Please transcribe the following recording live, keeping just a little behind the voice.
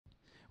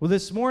Well,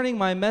 this morning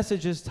my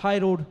message is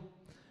titled,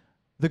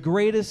 The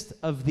Greatest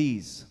of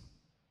These.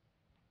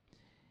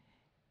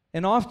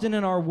 And often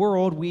in our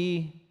world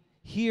we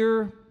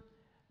hear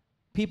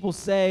people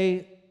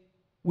say,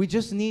 we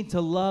just need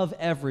to love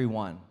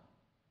everyone.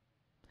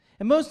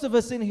 And most of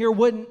us in here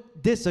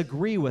wouldn't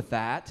disagree with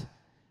that.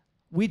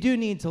 We do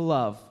need to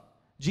love.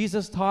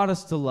 Jesus taught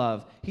us to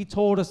love. He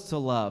told us to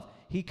love.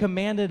 He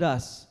commanded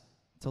us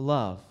to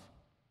love.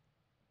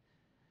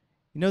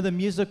 You know, the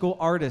musical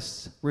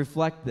artists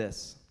reflect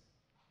this.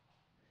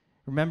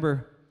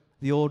 Remember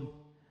the old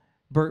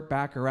Burt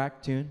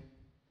Bacharach tune?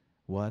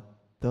 What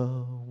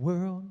the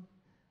world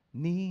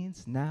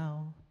needs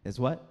now is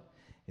what?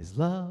 Is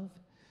love,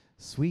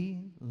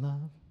 sweet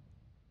love.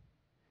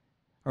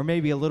 Or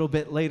maybe a little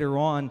bit later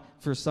on,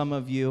 for some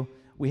of you,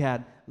 we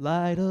had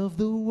Light of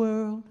the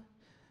world,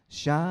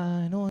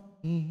 shine on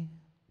me.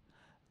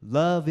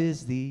 Love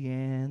is the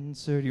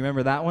answer. Do you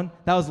remember that one?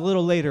 That was a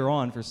little later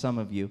on for some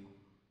of you.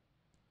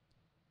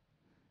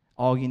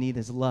 All you need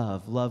is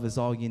love. Love is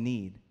all you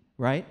need,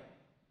 right?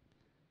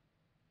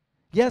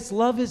 Yes,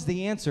 love is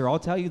the answer. I'll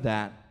tell you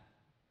that.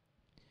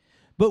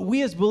 But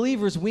we as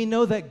believers, we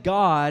know that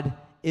God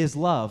is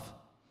love.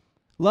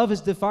 Love is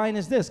defined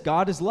as this: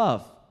 God is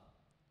love.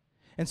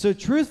 And so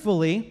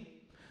truthfully,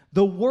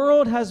 the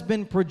world has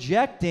been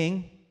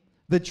projecting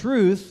the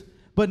truth,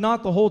 but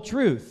not the whole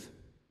truth.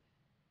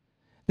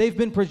 They've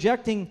been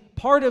projecting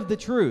part of the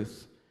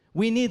truth.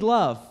 We need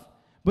love,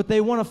 but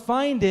they want to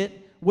find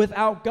it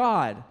without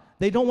God.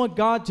 They don't want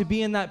God to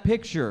be in that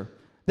picture.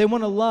 They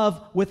want to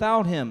love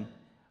without Him.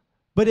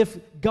 But if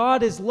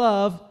God is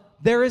love,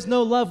 there is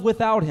no love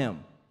without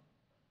Him.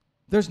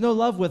 There's no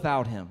love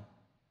without Him.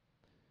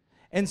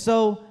 And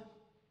so,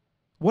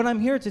 what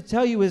I'm here to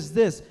tell you is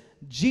this: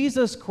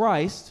 Jesus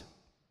Christ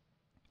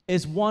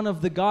is one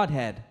of the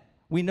Godhead.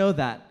 We know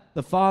that.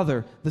 The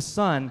Father, the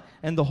Son,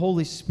 and the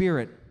Holy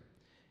Spirit.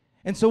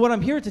 And so what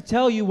I'm here to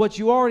tell you, what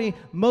you already,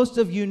 most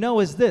of you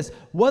know, is this: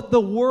 what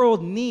the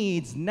world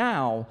needs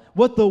now,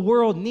 what the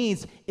world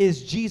needs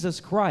is Jesus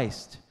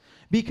Christ.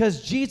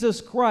 Because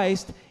Jesus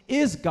Christ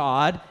is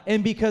God,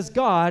 and because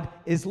God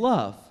is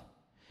love.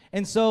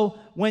 And so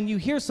when you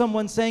hear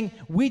someone saying,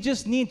 we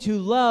just need to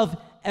love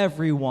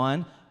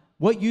everyone,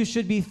 what you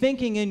should be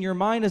thinking in your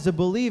mind as a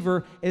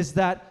believer is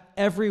that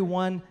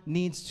everyone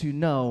needs to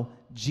know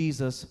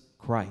Jesus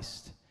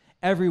Christ.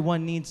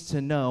 Everyone needs to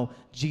know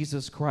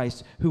Jesus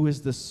Christ, who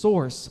is the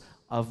source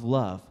of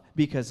love,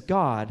 because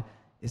God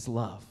is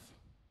love.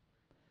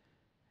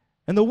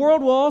 And the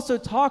world will also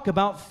talk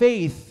about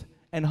faith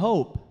and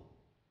hope.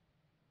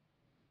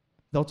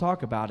 They'll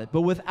talk about it.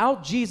 But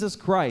without Jesus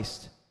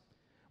Christ,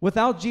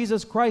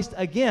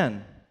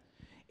 again,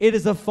 it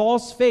is a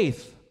false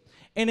faith,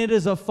 and it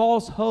is a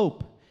false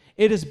hope.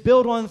 It is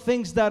built on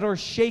things that are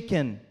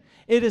shaken.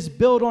 It is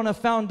built on a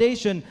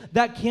foundation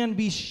that can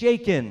be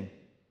shaken.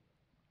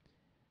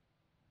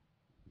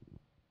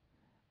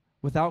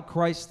 Without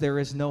Christ, there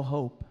is no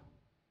hope.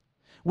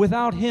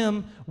 Without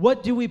Him,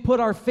 what do we put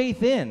our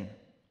faith in?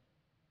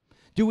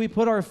 Do we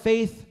put our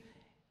faith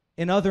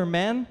in other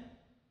men?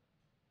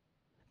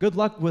 Good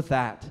luck with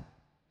that.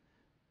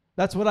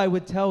 That's what I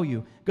would tell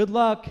you. Good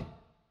luck.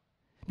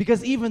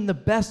 Because even the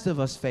best of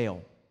us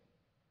fail.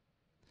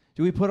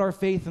 Do we put our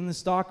faith in the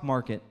stock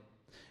market?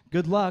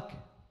 Good luck.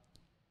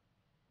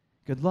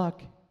 Good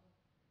luck.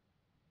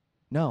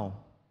 No.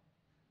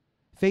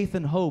 Faith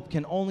and hope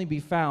can only be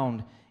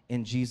found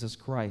in Jesus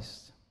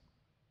Christ.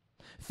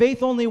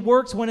 Faith only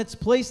works when it's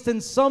placed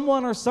in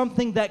someone or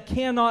something that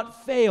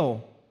cannot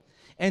fail.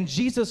 And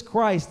Jesus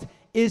Christ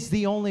is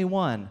the only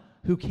one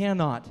who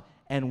cannot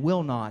and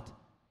will not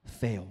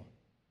fail.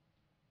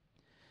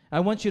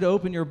 I want you to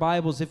open your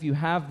Bibles, if you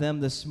have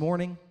them, this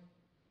morning.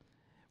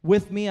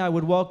 With me, I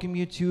would welcome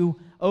you to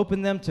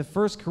open them to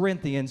 1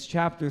 Corinthians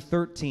chapter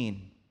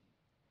 13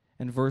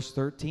 and verse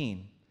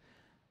 13.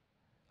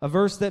 A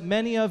verse that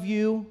many of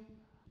you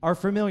are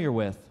familiar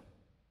with.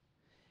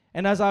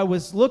 And as I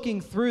was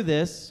looking through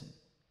this,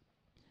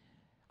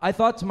 I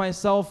thought to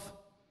myself,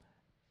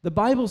 the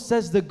Bible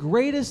says the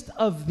greatest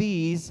of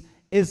these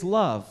is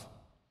love.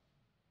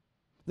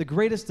 The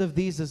greatest of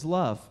these is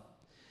love.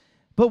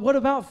 But what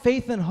about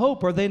faith and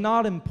hope? Are they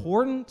not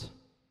important?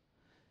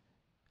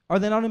 Are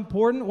they not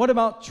important? What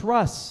about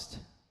trust?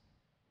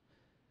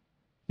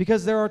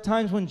 Because there are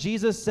times when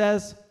Jesus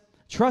says,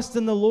 trust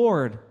in the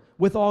Lord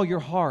with all your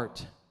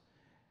heart.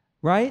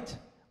 Right?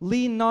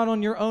 Lean not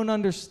on your own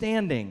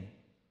understanding.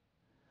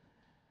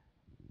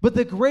 But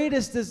the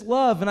greatest is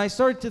love. And I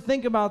started to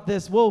think about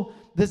this. Well,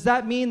 does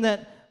that mean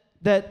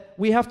that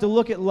we have to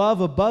look at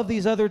love above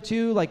these other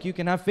two? Like you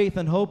can have faith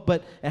and hope,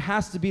 but it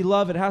has to be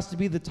love. It has to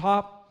be the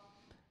top.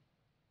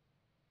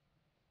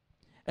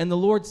 And the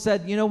Lord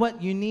said, you know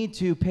what? You need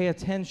to pay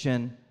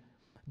attention.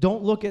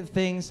 Don't look at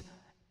things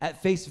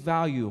at face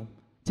value.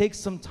 Take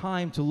some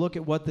time to look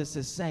at what this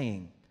is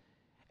saying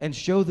and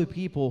show the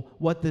people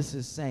what this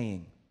is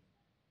saying.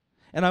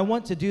 And I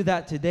want to do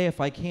that today if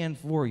I can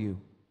for you.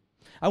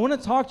 I want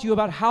to talk to you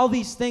about how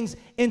these things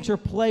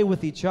interplay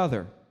with each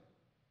other.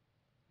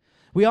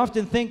 We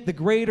often think the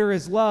greater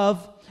is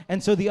love,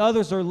 and so the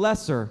others are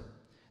lesser.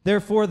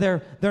 Therefore,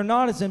 they're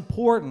not as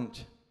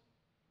important.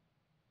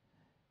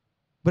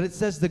 But it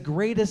says the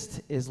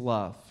greatest is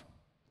love.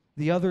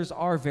 The others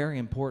are very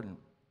important.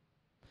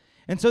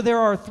 And so there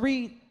are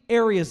 3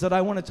 areas that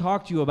I want to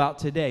talk to you about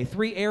today.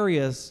 3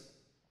 areas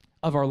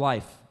of our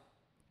life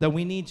that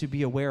we need to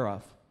be aware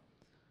of.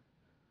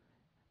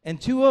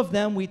 And 2 of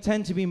them we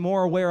tend to be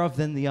more aware of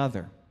than the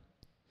other.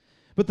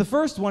 But the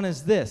first one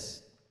is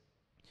this.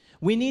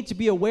 We need to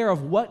be aware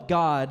of what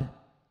God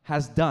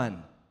has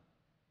done.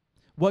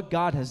 What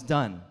God has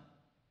done.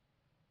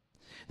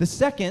 The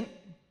second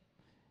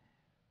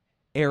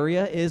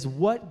area is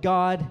what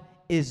God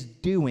is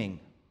doing.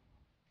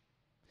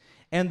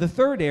 And the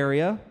third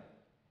area,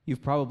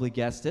 you've probably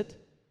guessed it,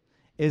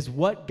 is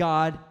what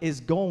God is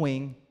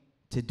going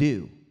to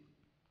do.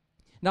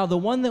 Now, the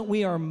one that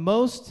we are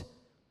most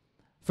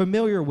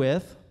familiar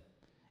with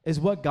is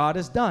what God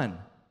has done.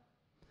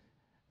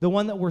 The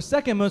one that we're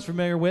second most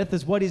familiar with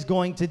is what he's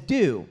going to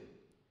do.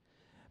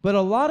 But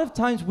a lot of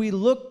times we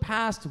look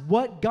past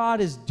what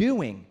God is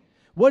doing.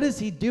 What is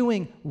he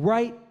doing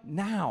right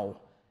now?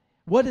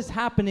 What is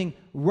happening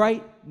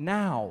right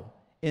now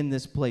in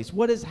this place?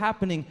 What is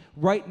happening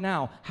right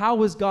now?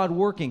 How is God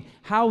working?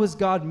 How is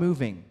God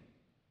moving?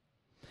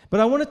 But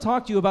I want to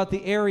talk to you about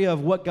the area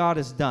of what God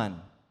has done.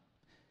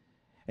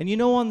 And you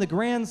know, on the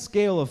grand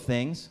scale of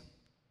things,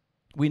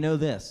 we know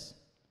this.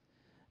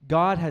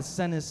 God has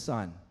sent his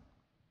Son.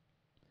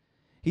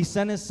 He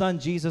sent his Son,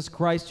 Jesus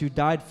Christ, who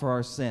died for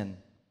our sin.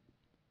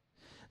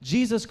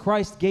 Jesus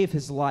Christ gave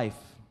his life.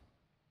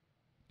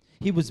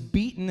 He was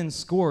beaten and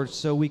scourged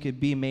so we could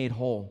be made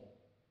whole.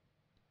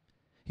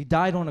 He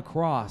died on a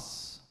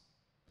cross.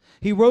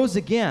 He rose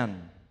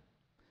again.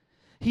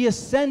 He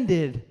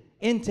ascended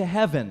into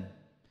heaven,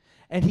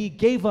 and he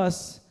gave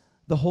us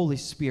the Holy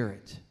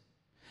Spirit.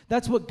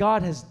 That's what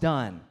God has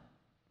done.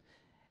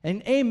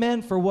 And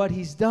amen for what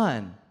he's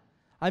done.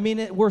 I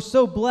mean, we're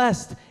so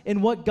blessed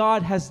in what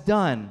God has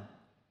done.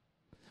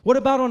 What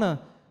about on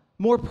a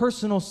more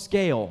personal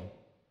scale?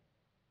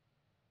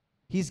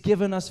 He's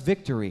given us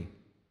victory.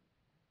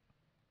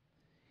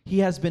 He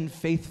has been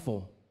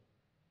faithful.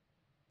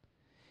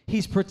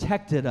 He's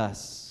protected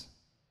us.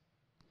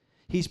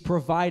 He's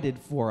provided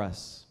for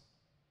us.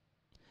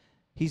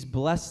 He's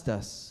blessed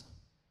us.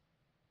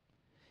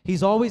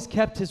 He's always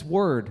kept his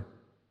word.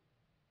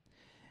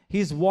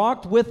 He's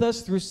walked with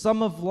us through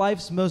some of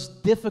life's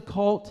most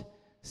difficult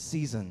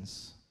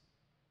seasons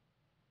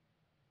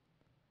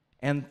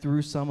and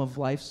through some of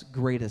life's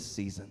greatest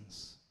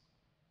seasons.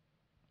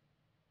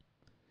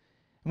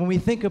 When we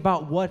think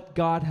about what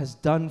God has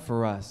done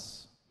for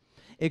us,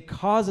 it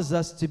causes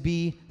us to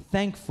be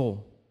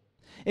thankful.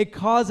 It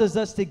causes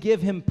us to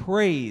give him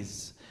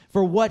praise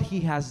for what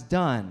he has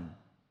done.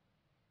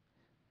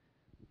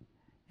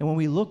 And when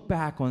we look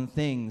back on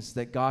things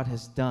that God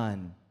has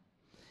done,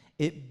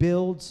 it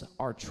builds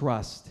our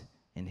trust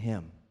in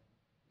him.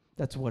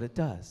 That's what it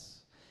does.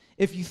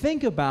 If you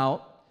think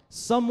about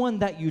someone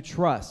that you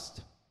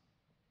trust,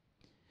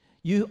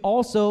 you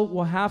also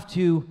will have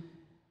to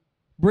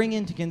bring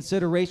into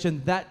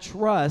consideration that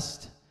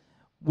trust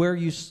where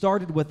you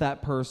started with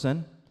that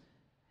person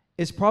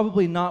is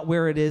probably not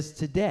where it is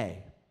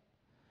today.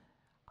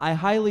 I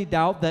highly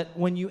doubt that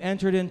when you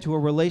entered into a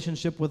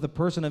relationship with a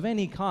person of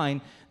any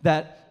kind,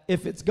 that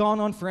if it's gone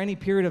on for any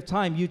period of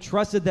time, you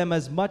trusted them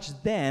as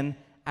much then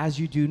as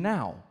you do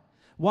now.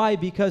 Why?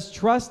 Because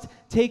trust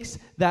takes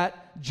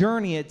that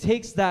journey. It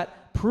takes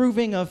that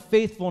proving of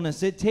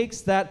faithfulness. It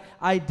takes that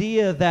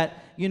idea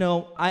that, you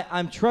know,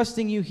 I'm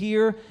trusting you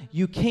here.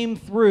 You came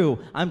through.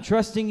 I'm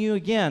trusting you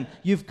again.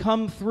 You've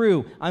come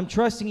through. I'm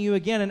trusting you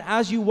again. And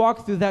as you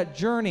walk through that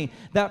journey,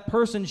 that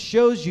person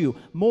shows you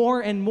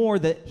more and more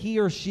that he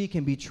or she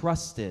can be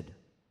trusted.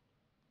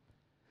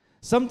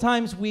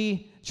 Sometimes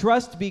we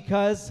trust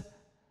because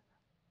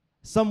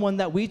someone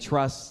that we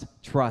trust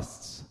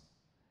trusts.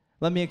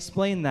 Let me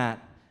explain that.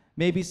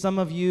 Maybe some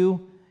of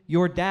you,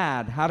 your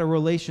dad had a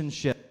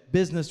relationship,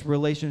 business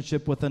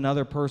relationship with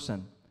another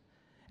person.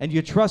 And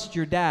you trust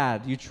your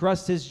dad. You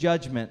trust his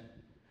judgment.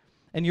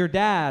 And your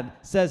dad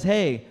says,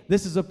 hey,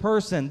 this is a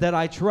person that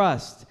I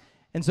trust.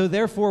 And so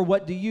therefore,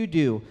 what do?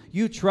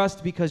 You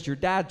trust because your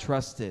dad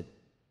trusted.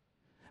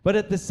 But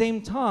at the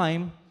same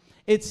time,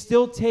 it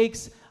still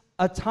takes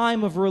a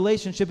time of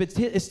relationship.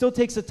 It still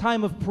takes a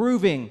time of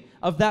proving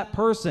of that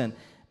person.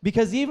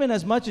 Because even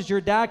as much as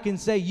your dad can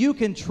say, you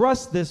can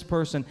trust this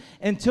person,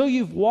 until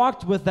you've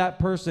walked with that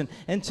person,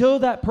 until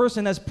that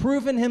person has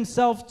proven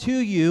himself to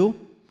you,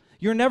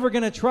 you're never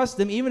going to trust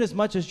them even as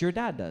much as your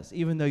dad does,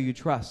 even though you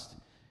trust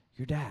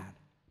your dad.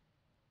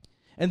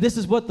 And this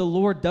is what the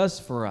Lord does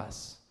for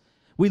us.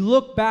 We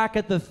look back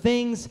at the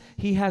things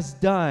he has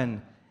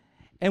done,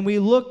 and we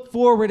look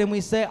forward and we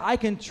say, I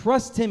can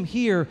trust him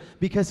here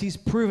because he's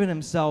proven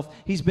himself.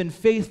 He's been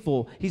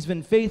faithful. He's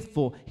been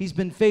faithful. He's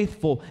been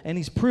faithful. And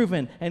he's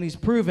proven, and he's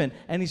proven,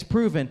 and he's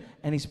proven,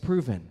 and he's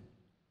proven.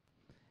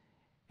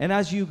 And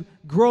as you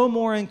grow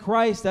more in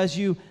Christ, as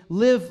you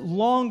live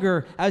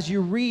longer, as you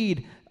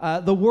read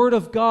the Word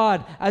of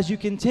God, as you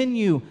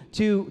continue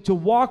to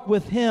walk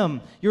with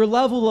Him, your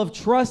level of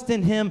trust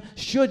in Him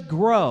should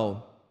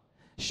grow.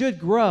 Should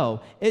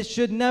grow. It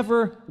should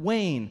never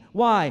wane.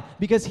 Why?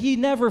 Because He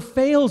never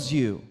fails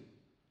you.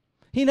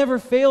 He never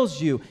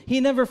fails you. He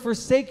never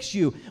forsakes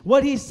you.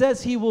 What He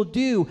says He will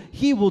do,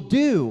 He will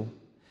do.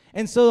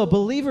 And so a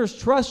believer's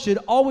trust should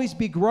always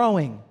be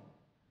growing.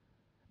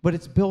 But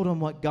it's built on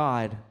what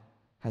God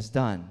has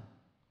done.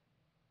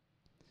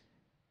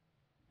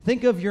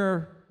 Think of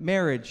your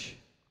marriage,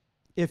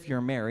 if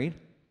you're married.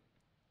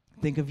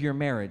 Think of your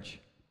marriage.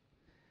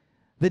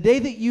 The day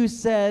that you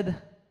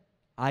said,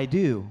 I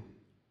do,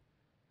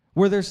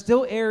 were there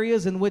still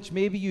areas in which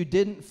maybe you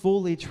didn't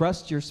fully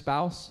trust your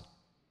spouse?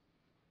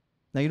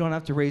 Now, you don't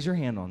have to raise your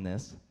hand on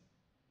this.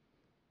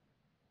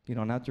 You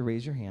don't have to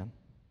raise your hand.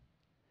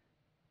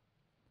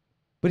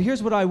 But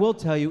here's what I will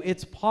tell you.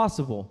 It's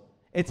possible,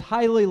 it's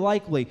highly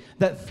likely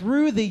that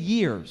through the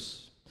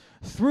years,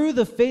 through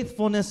the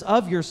faithfulness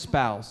of your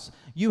spouse,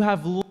 you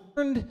have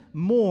learned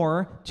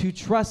more to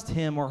trust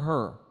him or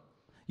her.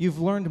 You've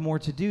learned more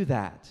to do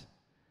that.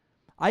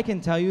 I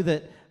can tell you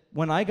that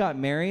when I got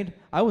married,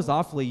 I was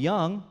awfully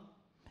young.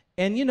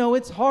 And you know,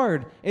 it's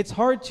hard. It's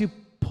hard to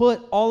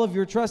put all of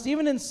your trust,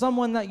 even in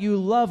someone that you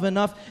love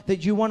enough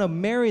that you want to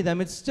marry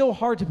them. It's still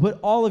hard to put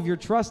all of your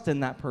trust in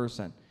that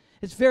person.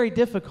 It's very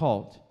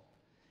difficult.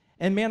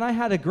 And man, I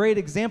had a great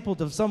example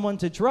of someone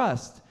to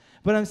trust.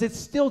 But it's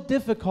still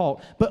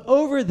difficult. But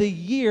over the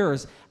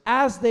years,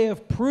 as they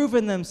have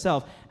proven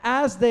themselves,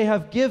 as they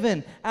have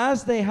given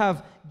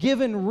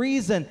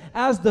reason,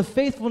 as the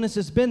faithfulness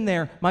has been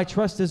there, my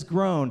trust has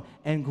grown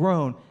and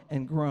grown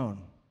and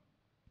grown.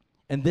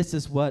 And this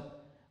is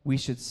what we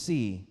should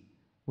see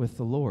with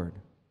the Lord.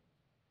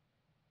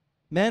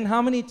 Men,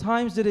 how many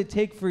times did it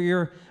take for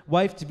your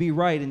wife to be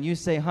right and you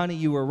say, honey,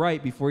 you were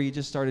right, before you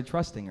just started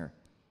trusting her?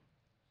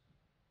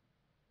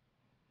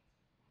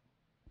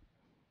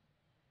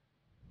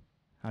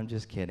 I'm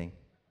just kidding.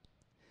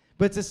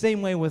 But it's the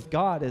same way with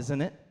God,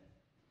 isn't it?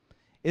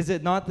 Is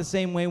it not the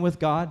same way with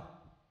God?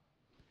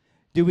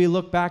 Do we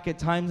look back at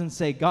times and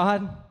say,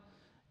 God,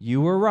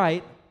 you were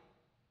right.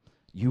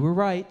 You were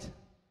right.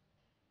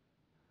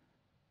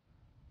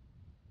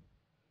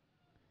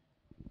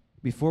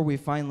 Before we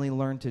finally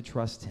learn to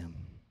trust him.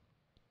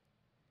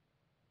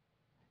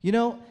 You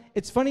know,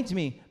 it's funny to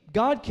me.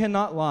 God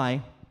cannot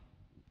lie.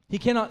 He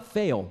cannot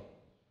fail.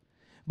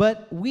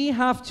 But we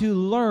have to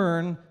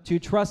learn to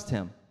trust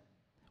him.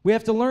 We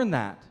have to learn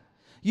that.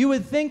 You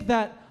would think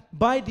that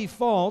by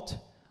default,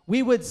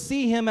 we would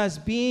see him as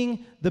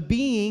being the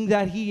being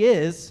that he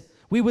is.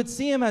 We would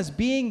see him as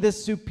being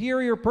this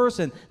superior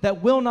person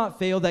that will not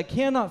fail, that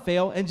cannot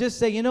fail, and just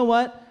say, you know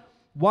what?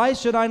 Why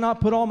should I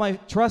not put all my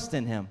trust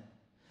in him?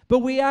 But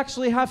we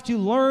actually have to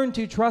learn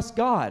to trust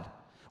God.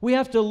 We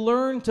have to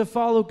learn to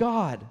follow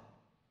God.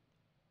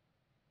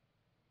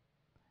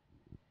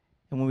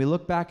 And when we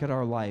look back at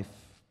our life,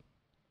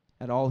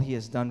 at all he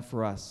has done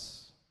for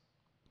us,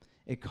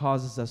 it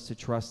causes us to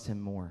trust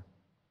him more.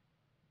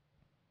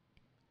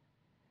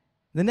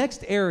 The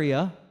next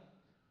area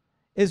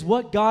is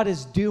what God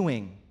is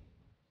doing.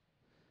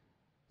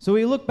 So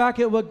we look back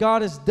at what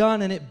God has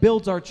done and it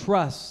builds our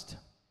trust.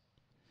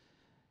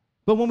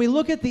 But when we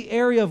look at the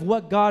area of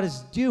what God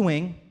is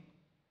doing,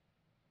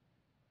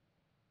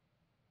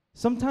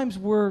 sometimes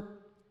we're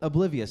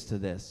oblivious to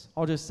this.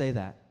 I'll just say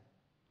that.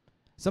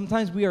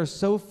 Sometimes we are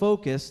so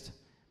focused.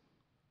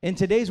 In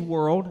today's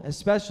world,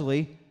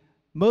 especially,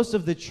 most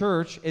of the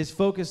church is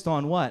focused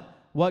on what?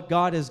 What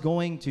God is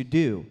going to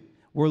do.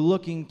 We're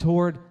looking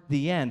toward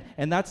the end.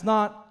 And that's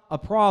not a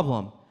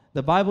problem.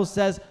 The Bible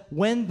says,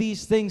 when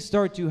these things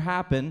start to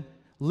happen,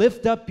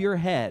 lift up your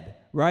head,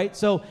 right?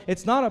 So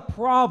it's not a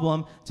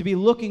problem to be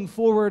looking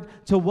forward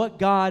to what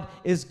God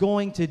is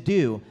going to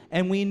do.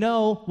 And we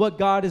know what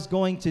God is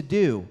going to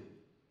do.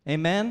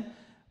 Amen?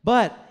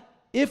 But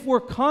if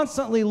we're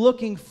constantly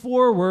looking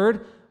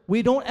forward,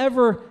 we don't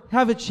ever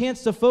have a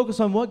chance to focus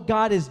on what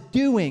God is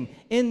doing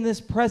in this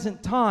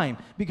present time,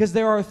 because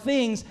there are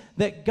things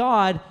that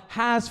God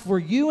has for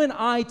you and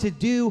I to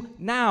do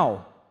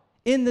now,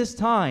 in this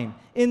time,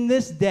 in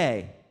this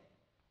day.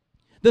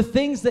 The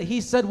things that he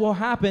said will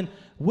happen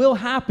will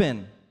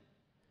happen.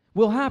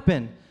 Will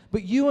happen.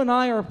 But you and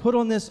I are put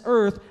on this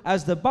earth,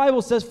 as the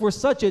Bible says, for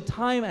such a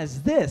time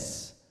as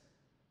this.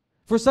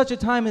 For such a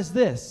time as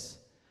this.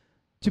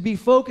 To be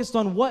focused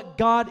on what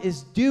God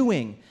is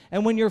doing.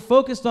 And when you're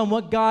focused on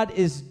what God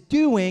is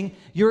doing,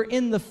 you're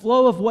in the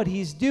flow of what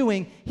he's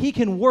doing. He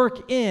can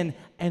work in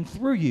and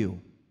through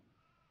you.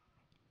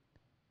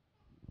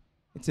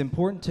 It's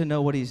important to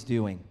know what he's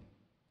doing.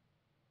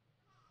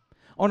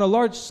 On a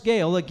large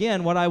scale,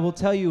 again, what I will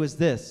tell you is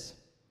this.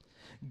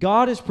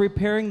 God is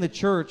preparing the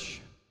church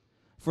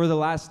for the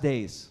last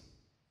days.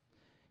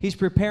 He's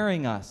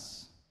preparing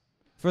us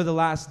for the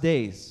last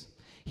days.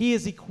 He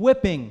is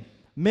equipping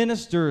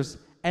ministers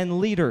and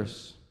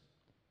leaders.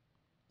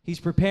 He's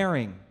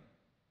preparing.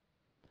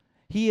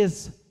 He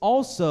is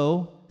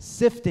also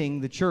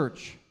sifting the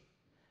church.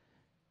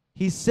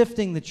 He's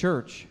sifting the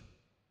church.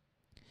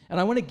 And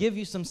I want to give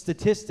you some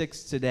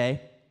statistics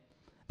today.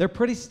 They're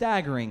pretty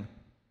staggering,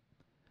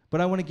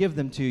 but I want to give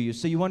them to you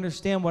so you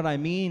understand what I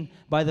mean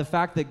by the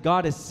fact that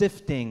God is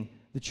sifting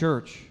the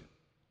church.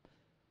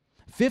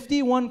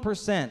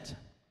 51%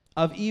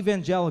 of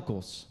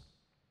evangelicals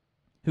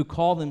who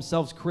call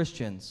themselves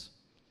Christians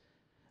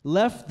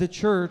left the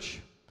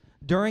church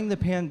during the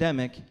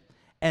pandemic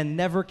and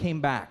never came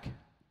back.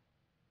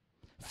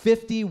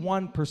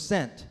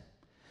 51%.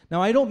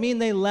 Now, I don't mean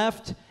they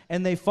left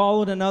and they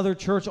followed another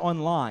church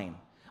online.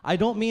 I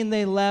don't mean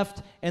they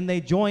left and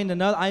they joined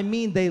another. I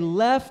mean they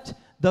left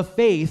the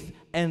faith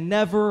and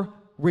never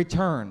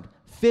returned.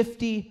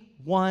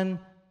 51%.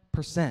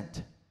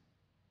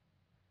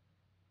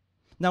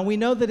 Now, we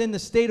know that in the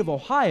state of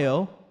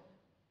Ohio,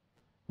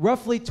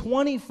 roughly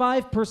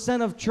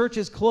 25% of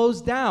churches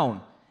closed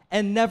down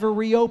and never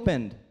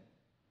reopened.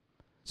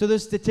 So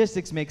those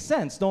statistics make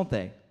sense, don't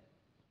they?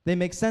 They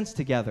make sense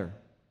together.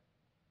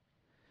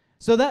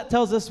 So that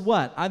tells us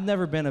what? I've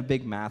never been a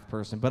big math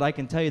person, but I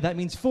can tell you that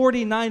means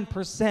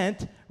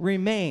 49%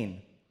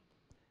 remain.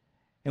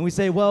 And we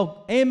say,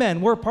 well, amen,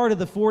 we're part of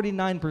the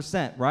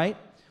 49%, right?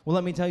 Well,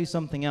 let me tell you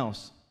something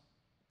else.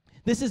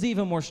 This is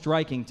even more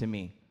striking to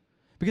me,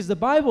 because the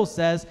Bible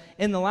says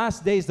in the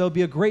last days there'll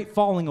be a great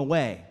falling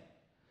away.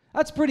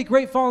 That's pretty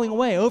great falling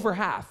away, over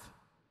half.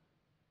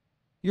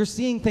 You're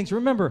seeing things.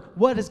 Remember,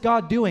 what is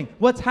God doing?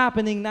 What's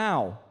happening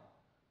now?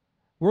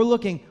 We're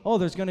looking, oh,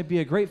 there's going to be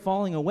a great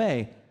falling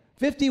away.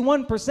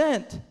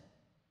 51%.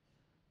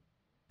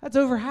 That's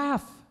over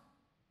half.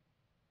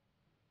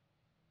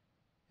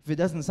 If it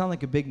doesn't sound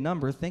like a big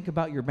number, think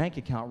about your bank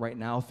account right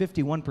now.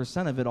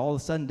 51% of it all of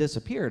a sudden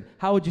disappeared.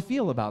 How would you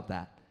feel about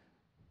that?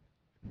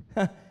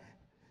 But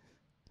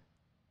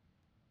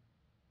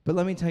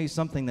let me tell you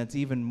something that's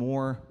even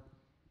more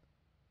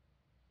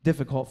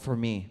difficult for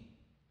me.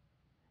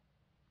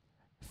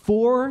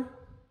 4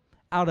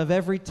 out of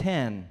every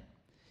 10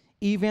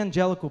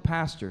 evangelical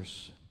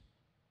pastors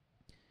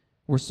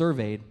were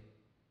surveyed.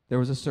 There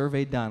was a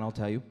survey done, I'll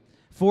tell you.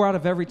 4 out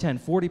of every 10,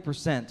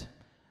 40%,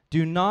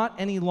 do not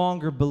any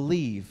longer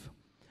believe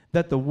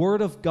that the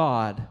Word of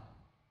God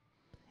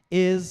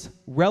is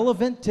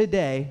relevant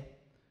today,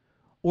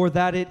 or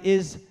that it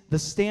is the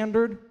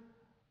standard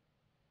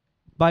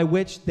by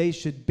which they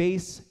should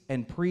base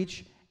and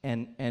preach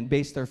and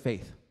base their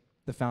faith,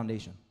 the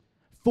foundation.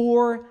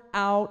 4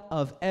 out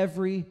of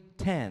every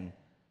 10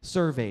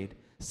 surveyed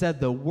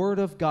said the Word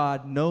of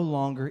God no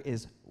longer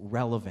is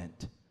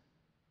relevant.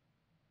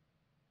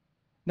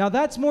 Now,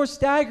 that's more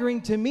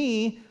staggering to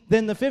me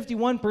than the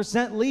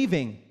 51%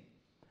 leaving.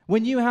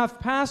 When you have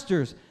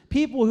pastors,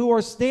 people who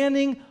are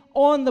standing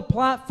on the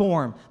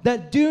platform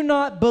that do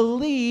not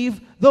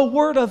believe the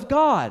Word of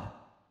God.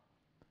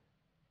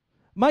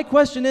 My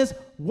question is,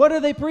 what are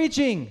they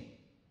preaching?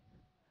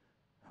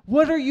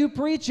 What are you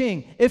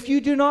preaching if you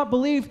do not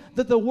believe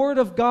that the Word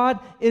of God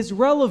is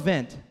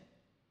relevant?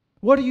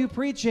 What are you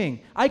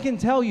preaching? I can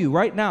tell you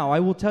right now, I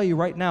will tell you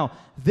right now,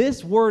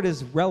 this word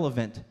is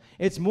relevant.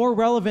 It's more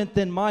relevant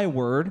than my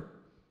word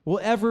will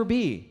ever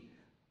be.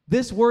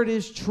 This word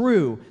is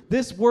true.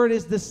 This word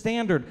is the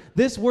standard.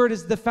 This word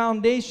is the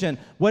foundation.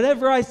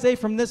 Whatever I say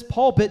from this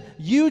pulpit,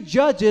 you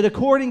judge it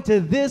according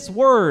to this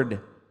word.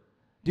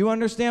 Do you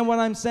understand what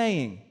I'm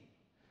saying?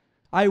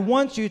 I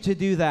want you to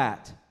do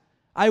that.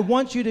 I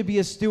want you to be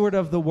a steward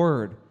of the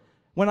word.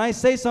 When I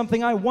say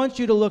something, I want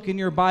you to look in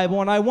your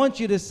Bible and I want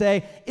you to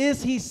say,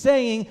 is he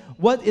saying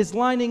what is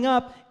lining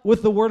up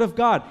with the Word of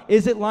God?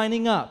 Is it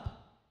lining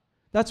up?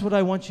 That's what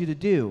I want you to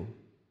do.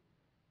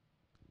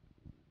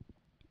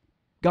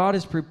 God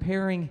is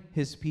preparing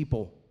his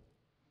people.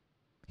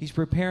 He's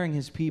preparing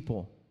his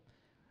people.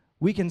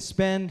 We can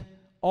spend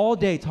all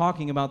day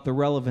talking about the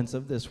relevance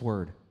of this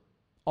word.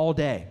 All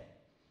day.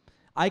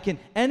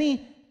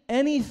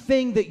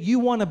 Anything that you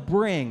want to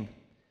bring.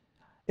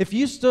 If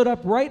you stood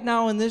up right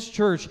now in this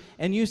church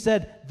and you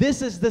said,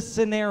 this is the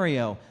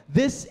scenario,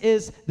 this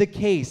is the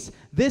case,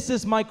 this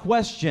is my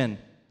question,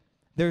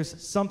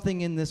 there's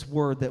something in this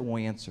word that will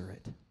answer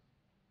it.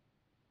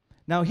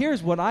 Now,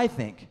 here's what I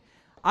think.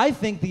 I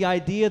think the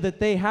idea that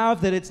they have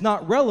that it's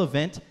not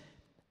relevant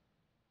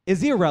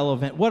is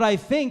irrelevant. What I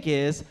think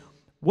is,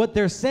 what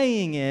they're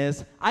saying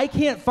is, I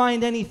can't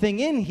find anything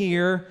in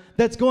here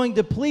that's going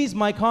to please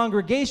my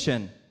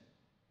congregation.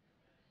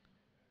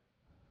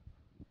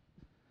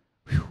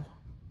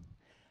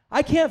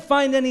 I can't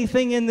find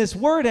anything in this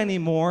word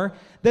anymore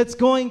that's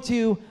going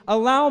to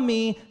allow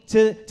me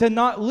to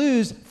not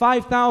lose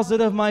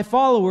 5,000 of my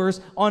followers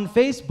on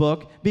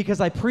Facebook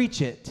because I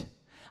preach it.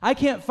 I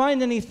can't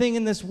find anything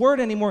in this word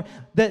anymore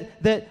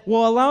that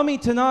will allow me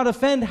to not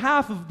offend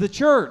half of the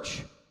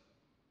church.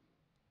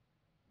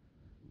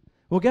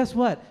 Well, guess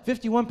what?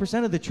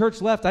 51% of the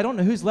church left. I don't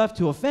know who's left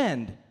to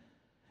offend.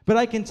 But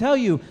I can tell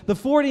you, the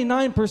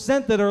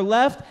 49% that are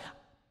left,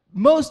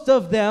 most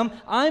of them,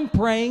 I'm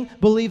praying,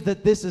 believe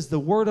that this is the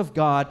Word of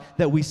God,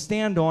 that we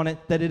stand on it,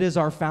 that it is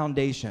our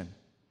foundation.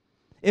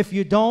 If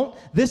you don't,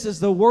 this is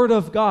the Word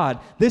of God.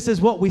 This is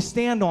what we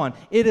stand on.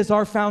 It is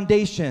our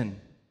foundation.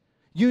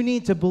 You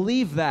need to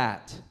believe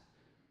that.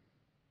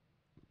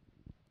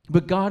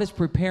 But God is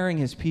preparing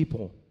his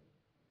people.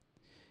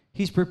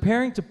 He's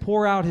preparing to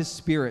pour out his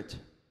Spirit,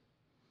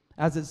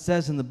 as it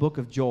says in the book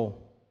of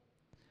Joel.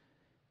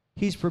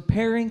 He's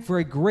preparing for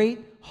a great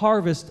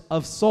harvest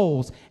of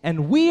souls,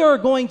 and we are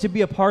going to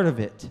be a part of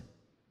it.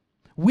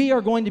 We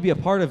are going to be a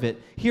part of it.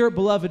 Here at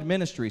Beloved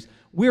Ministries,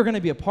 we're going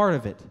to be a part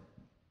of it.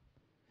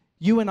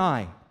 You and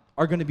I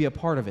are going to be a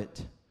part of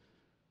it.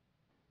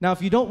 Now,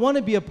 if you don't want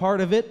to be a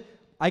part of it,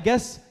 I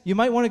guess you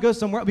might want to go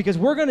somewhere, because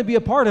we're going to be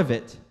a part of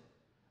it.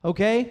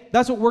 Okay?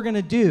 That's what we're going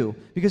to do,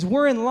 because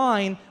we're in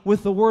line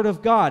with the Word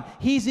of God.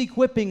 He's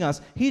equipping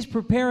us. He's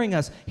preparing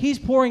us. He's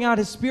pouring out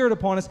his Spirit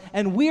upon us,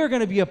 and we are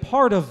going to be a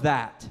part of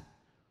that.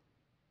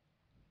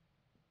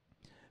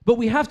 But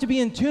we have to be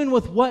in tune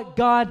with what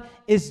God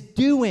is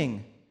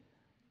doing.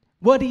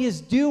 What he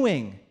is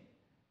doing.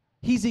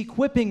 He's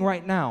equipping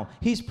right now.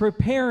 He's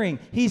preparing.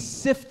 He's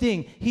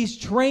sifting. He's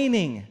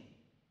training.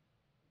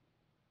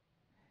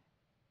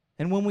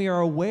 And when we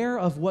are aware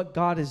of what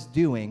God is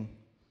doing,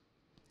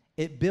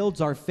 it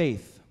builds our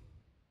faith.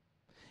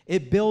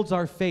 It builds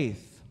our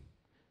faith.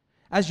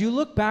 As you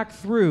look back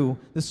through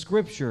the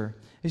Scripture,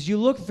 as you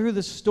look through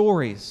the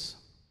stories,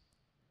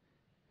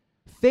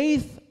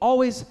 faith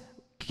always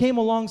came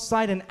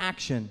alongside an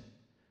action.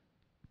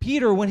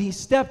 Peter, when he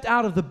stepped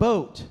out of the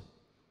boat,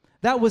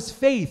 that was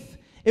faith.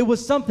 It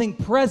was something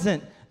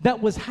present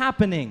that was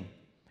happening.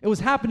 It was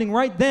happening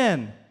right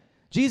then.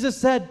 Jesus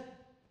said,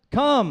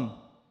 "Come.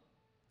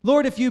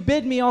 Lord, if you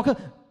bid me, I'll come."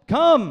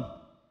 Come.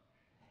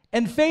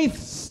 And faith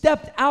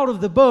stepped out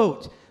of the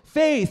boat.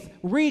 Faith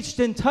reached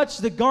and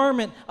touched the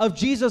garment of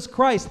Jesus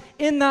Christ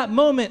in that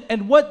moment.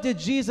 And what did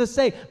Jesus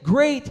say?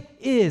 Great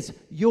is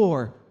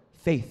your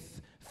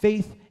faith.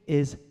 Faith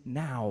is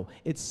now.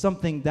 It's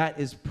something that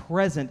is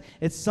present.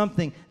 It's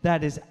something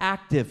that is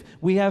active.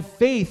 We have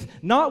faith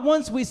not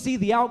once we see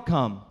the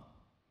outcome.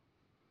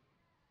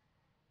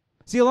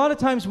 See, a lot of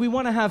times we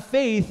want to have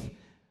faith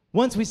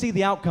once we see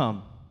the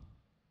outcome.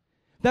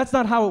 That's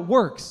not how it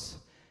works.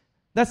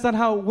 That's not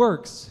how it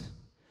works.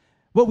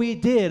 What we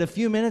did a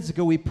few minutes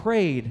ago, we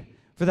prayed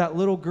for that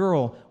little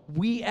girl.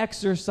 We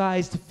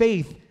exercised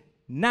faith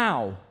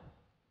now.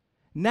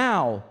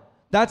 Now.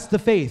 That's the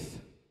faith.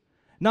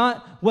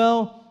 Not,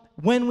 well,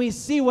 when we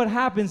see what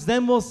happens,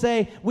 then we'll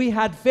say we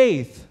had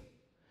faith.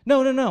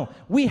 No.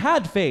 We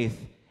had faith,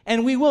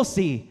 and we will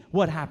see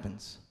what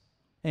happens.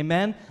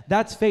 Amen?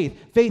 That's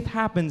faith. Faith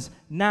happens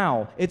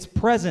now. It's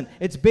present.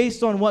 It's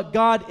based on what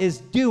God is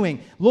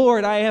doing.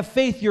 Lord, I have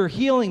faith you're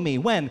healing me.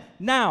 When?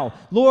 Now.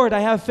 Lord, I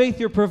have faith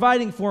you're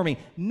providing for me.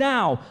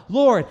 Now.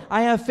 Lord,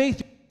 I have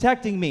faith you're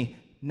protecting me.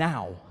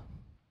 Now.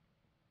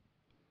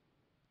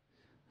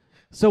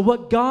 So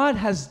what God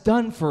has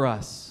done for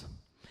us,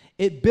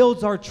 it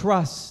builds our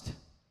trust.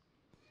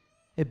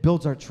 It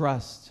builds our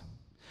trust.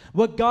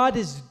 What God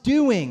is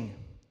doing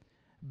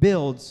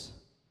builds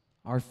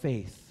our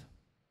faith.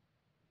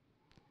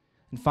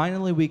 And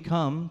finally, we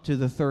come to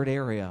the third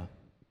area.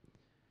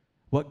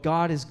 What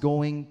God is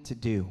going to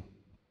do.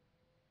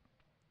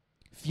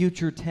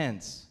 Future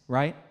tense,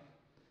 right?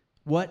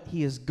 What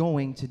he is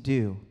going to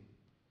do.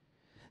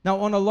 Now,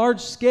 on a large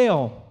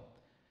scale,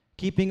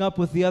 keeping up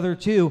with the other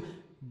two,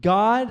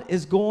 God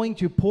is going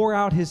to pour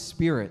out his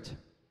Spirit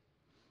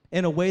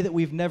in a way that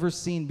we've never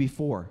seen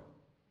before.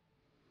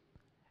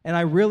 And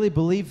I really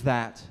believe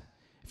that.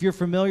 If you're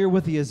familiar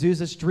with the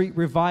Azusa Street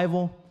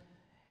revival,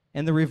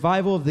 and the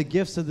revival of the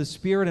gifts of the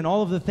Spirit and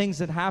all of the things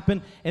that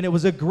happened, and it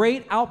was a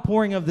great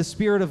outpouring of the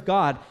Spirit of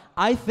God,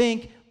 I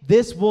think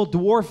this will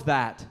dwarf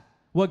that,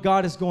 what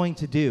God is going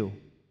to do,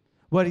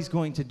 what he's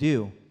going to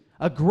do.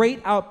 A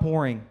great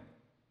outpouring.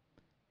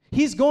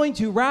 He's going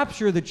to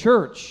rapture the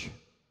church.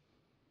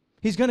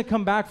 He's going to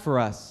come back for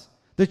us.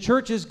 The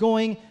church is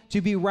going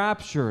to be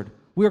raptured.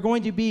 We're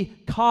going to be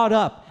caught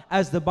up,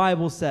 as the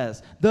Bible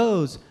says.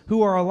 Those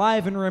who are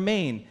alive and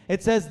remain.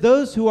 It says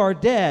those who are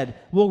dead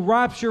will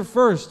rapture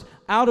first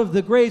out of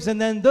the graves, and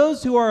then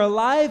those who are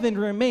alive and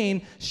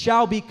remain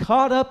shall be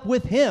caught up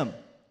with him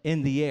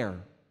in the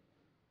air.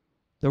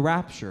 The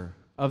rapture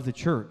of the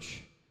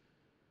church.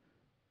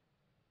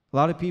 A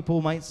lot of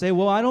people might say,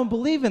 well, I don't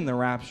believe in the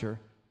rapture.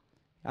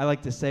 I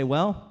like to say,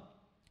 well,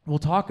 we'll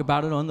talk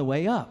about it on the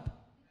way up.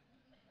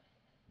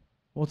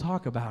 We'll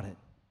talk about it.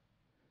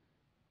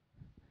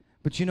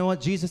 But you know what?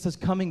 Jesus is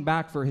coming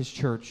back for his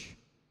church.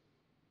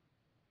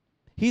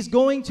 He's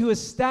going to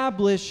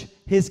establish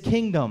his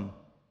kingdom.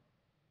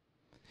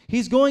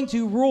 He's going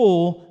to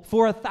rule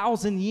for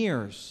 1,000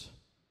 years.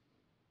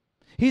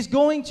 He's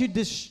going to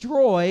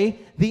destroy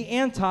the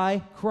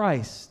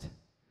Antichrist.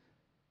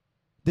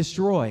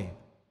 Destroy.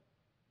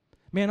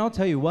 Man, I'll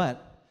tell you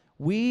what.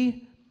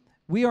 We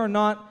are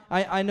not,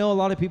 I know a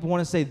lot of people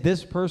want to say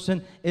this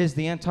person is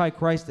the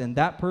Antichrist and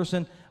that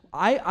person.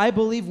 I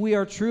believe we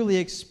are truly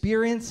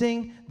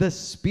experiencing the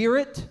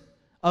spirit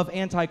of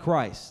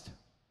Antichrist.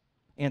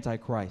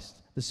 Antichrist.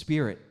 The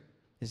spirit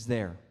is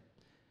there.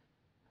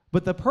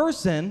 But the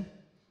person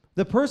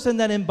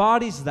that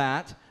embodies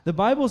that, the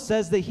Bible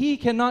says that he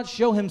cannot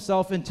show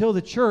himself until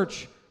the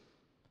church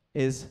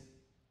is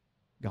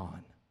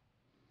gone.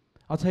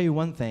 I'll tell you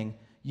one thing.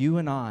 You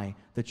and I,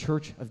 the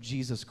church of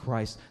Jesus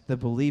Christ, the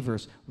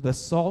believers, the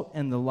salt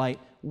and the light,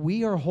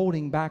 we are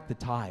holding back the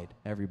tide,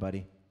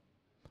 everybody.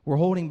 We're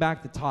holding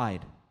back the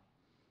tide.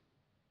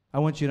 I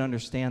want you to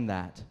understand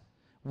that.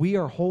 We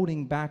are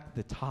holding back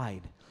the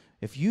tide.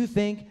 If you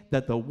think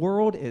that the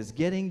world is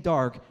getting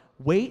dark,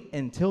 wait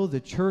until the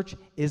church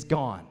is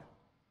gone.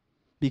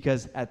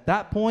 Because at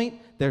that point,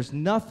 there's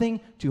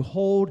nothing to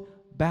hold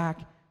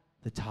back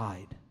the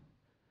tide.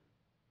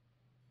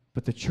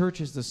 But the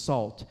church is the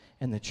salt,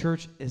 and the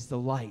church is the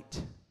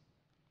light.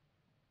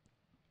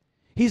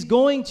 He's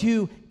going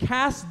to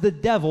cast the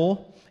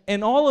devil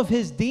and all of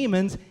his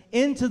demons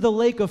into the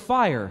lake of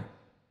fire.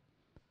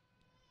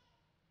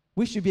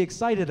 We should be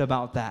excited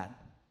about that.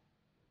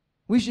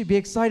 We should be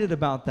excited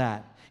about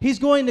that. He's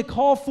going to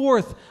call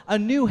forth a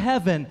new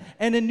heaven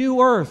and a new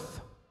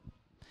earth.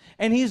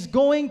 And he's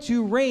going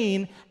to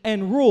reign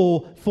and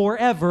rule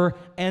forever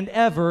and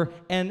ever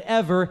and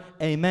ever.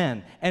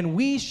 Amen. And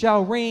we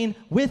shall reign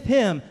with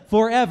him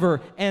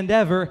forever and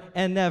ever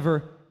and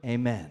ever.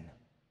 Amen.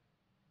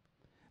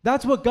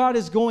 That's what God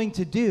is going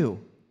to do.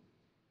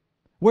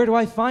 Where do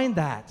I find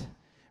that?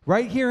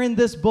 Right here in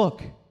this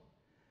book.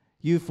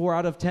 You 4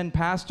 out of 10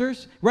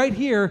 pastors, right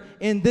here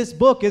in this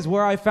book is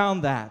where I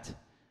found that.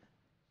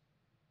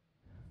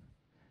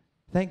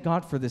 Thank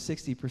God for the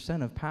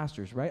 60% of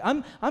pastors, right?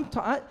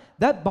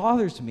 That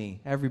bothers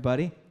me,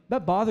 everybody.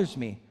 That bothers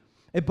me.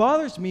 It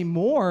bothers me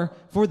more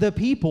for the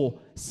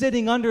people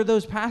sitting under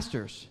those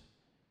pastors.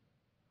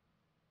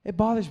 It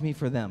bothers me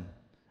for them.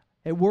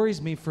 It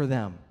worries me for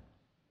them.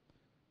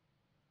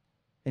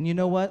 And you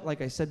know what?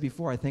 Like I said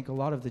before, I think a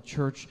lot of the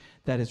church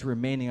that is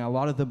remaining, a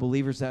lot of the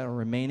believers that are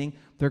remaining,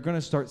 they're going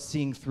to start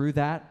seeing through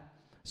that.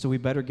 So we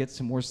better get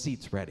some more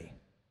seats ready.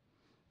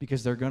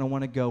 Because they're going to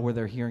want to go where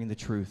they're hearing the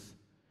truth.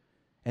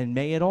 And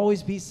may it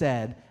always be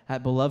said,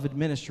 at Beloved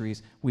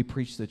Ministries, we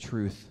preach the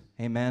truth.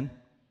 Amen?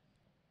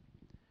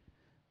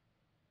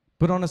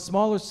 But on a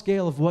smaller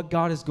scale of what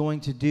God is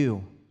going to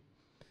do,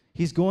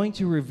 he's going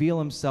to reveal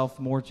himself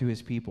more to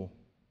his people.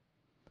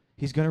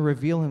 He's going to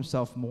reveal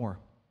himself more.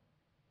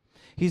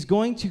 He's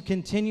going to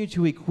continue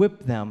to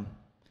equip them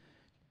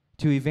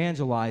to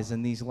evangelize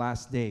in these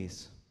last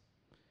days.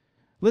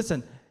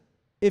 Listen,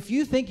 if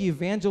you think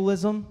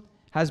evangelism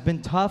has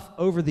been tough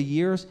over the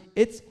years,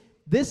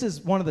 this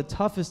is one of the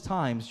toughest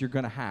times you're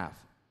going to have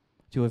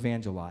to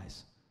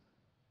evangelize.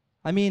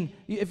 I mean,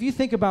 if you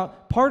think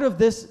about part of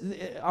this,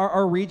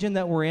 our region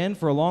that we're in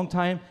for a long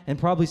time, and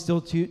probably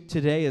still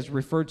today, is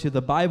referred to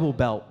the Bible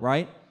Belt,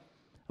 right?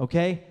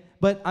 Okay?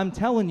 But I'm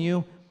telling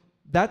you,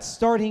 that's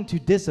starting to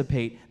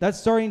dissipate. That's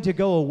starting to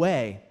go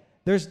away.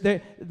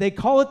 They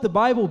call it the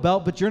Bible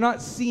Belt, but you're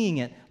not seeing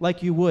it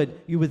like you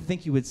would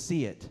think you would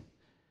see it.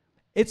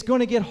 It's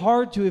going to get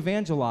hard to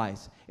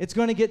evangelize. It's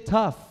going to get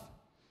tough.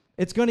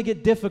 It's going to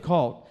get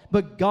difficult.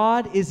 But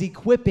God is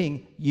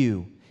equipping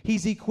you.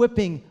 He's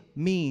equipping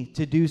me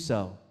to do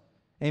so.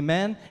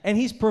 Amen? And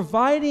he's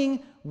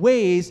providing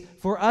ways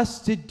for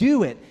us to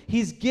do it.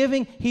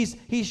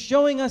 He's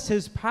showing us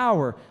his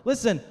power.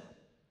 Listen,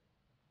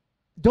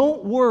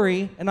 don't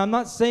worry, and I'm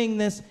not saying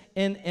this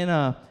in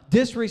a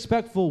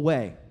disrespectful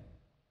way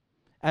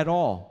at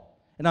all.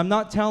 And I'm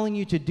not telling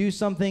you to do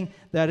something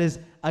that is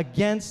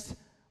against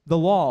the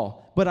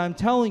law. But I'm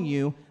telling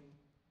you,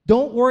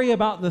 don't worry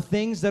about the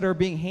things that are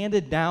being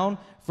handed down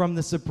from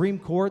the Supreme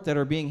Court, that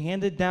are being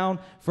handed down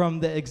from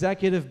the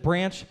executive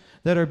branch,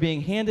 that are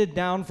being handed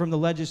down from the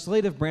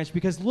legislative branch,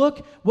 because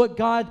look what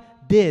God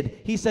did.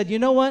 He said, you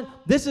know what?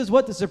 This is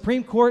what the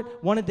Supreme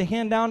Court wanted to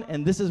hand down,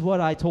 and this is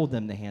what I told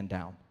them to hand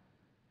down.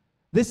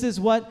 This is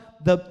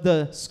what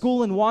the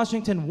school in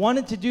Washington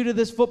wanted to do to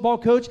this football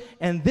coach,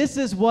 and this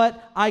is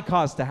what I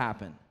caused to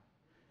happen.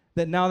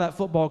 That now that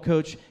football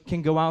coach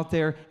can go out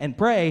there and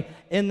pray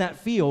in that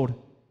field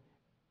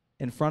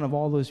in front of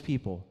all those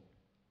people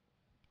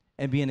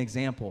and be an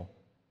example.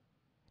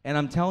 And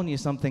I'm telling you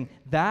something,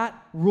 that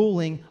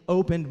ruling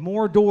opened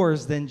more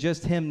doors than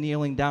just him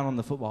kneeling down on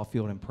the football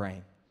field and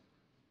praying.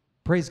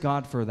 Praise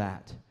God for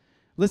that.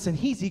 Listen,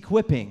 he's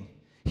equipping.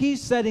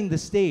 He's setting the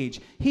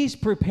stage. He's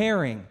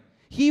preparing.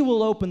 He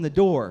will open the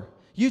door.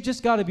 You've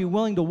just got to be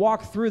willing to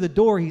walk through the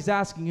door he's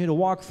asking you to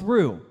walk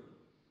through.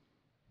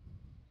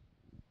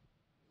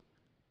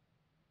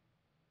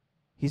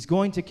 He's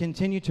going to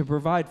continue to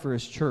provide for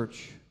his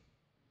church.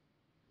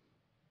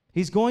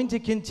 He's going to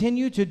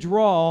continue to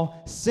draw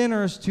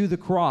sinners to the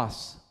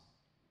cross.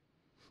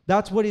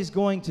 That's what he's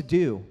going to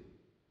do.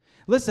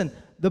 Listen,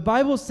 the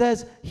Bible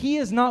says he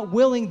is not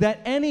willing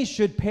that any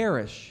should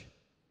perish.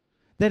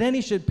 That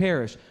any should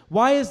perish.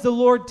 Why is the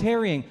Lord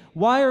tarrying?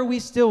 Why are we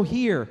still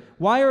here?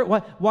 Why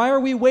are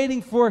we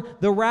waiting for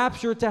the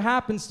rapture to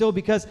happen still?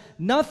 Because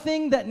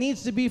nothing that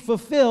needs to be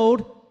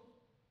fulfilled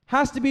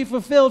has to be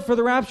fulfilled for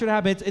the rapture to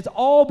happen. It's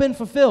all been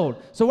fulfilled.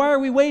 So why are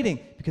we waiting?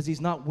 Because he's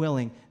not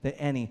willing that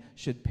any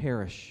should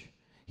perish.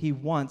 He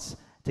wants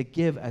to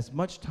give as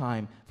much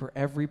time for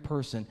every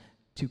person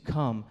to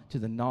come to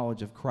the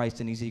knowledge of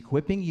Christ. And he's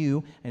equipping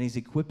you and he's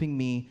equipping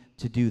me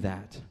to do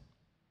that.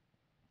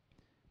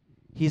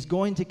 He's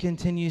going to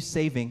continue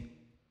saving.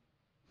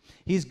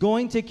 He's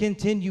going to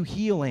continue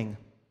healing.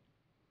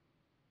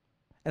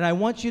 And I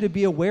want you to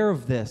be aware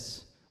of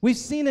this. We've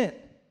seen it.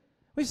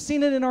 We've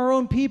seen it in our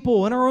own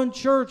people, in our own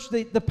church,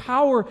 the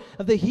power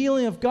of the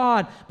healing of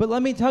God. But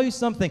let me tell you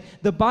something.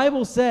 The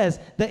Bible says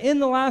that in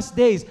the last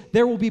days,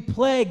 there will be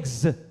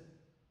plagues,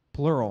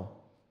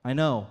 plural. I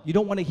know, you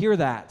don't want to hear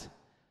that.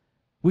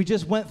 We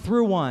just went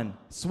through one,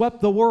 swept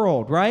the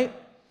world, right?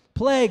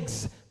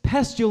 Plagues,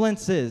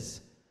 pestilences.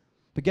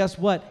 But guess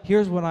what?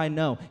 Here's what I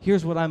know.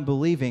 Here's what I'm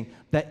believing,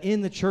 that in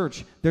the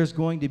church, there's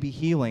going to be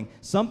healing.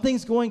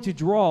 Something's going to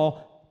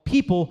draw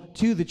people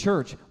to the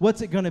church.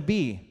 What's it going to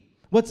be?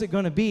 What's it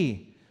going to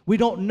be? We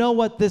don't know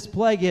what this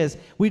plague is.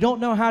 We don't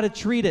know how to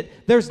treat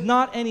it. There's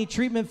not any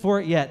treatment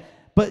for it yet.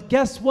 But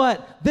guess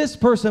what? This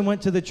person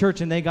went to the church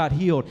and they got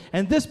healed.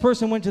 And this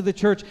person went to the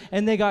church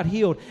and they got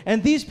healed.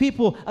 And these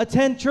people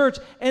attend church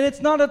and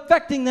it's not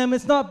affecting them.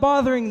 It's not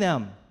bothering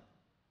them.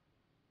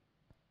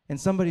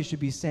 And somebody should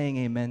be saying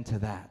amen to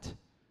that.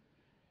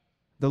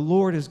 The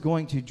Lord is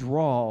going to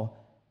draw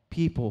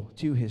people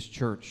to His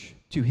church,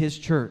 to His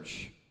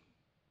church.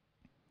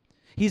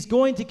 He's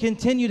going to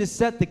continue to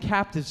set the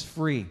captives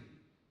free.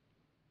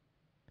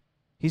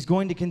 He's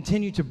going to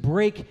continue to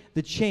break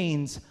the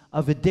chains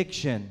of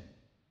addiction.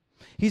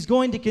 He's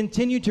going to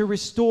continue to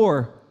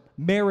restore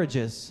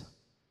marriages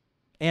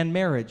and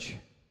marriage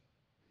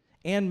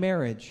and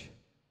marriage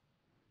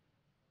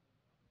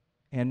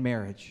and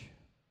marriage.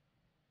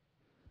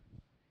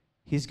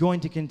 He's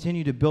going to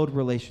continue to build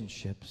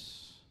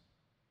relationships.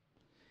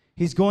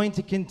 He's going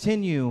to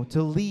continue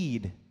to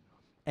lead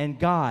and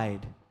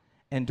guide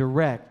and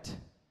direct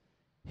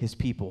His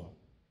people.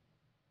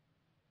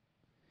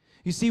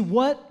 You see,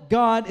 what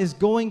God is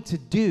going to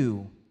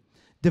do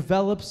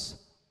develops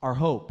our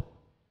hope.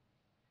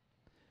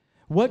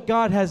 What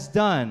God has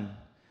done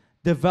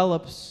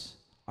develops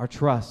our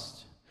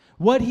trust.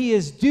 What He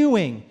is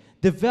doing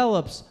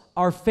develops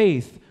our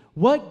faith.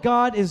 What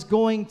God is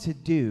going to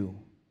do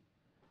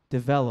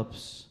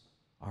develops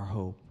our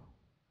hope.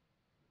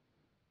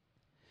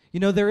 You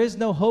know, there is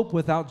no hope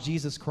without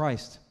Jesus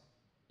Christ.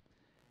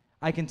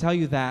 I can tell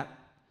you that.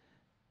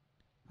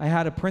 I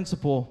had a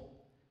principal,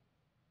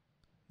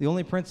 the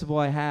only principal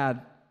I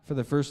had for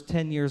the first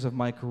 10 years of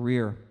my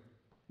career.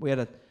 We had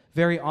a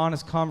very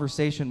honest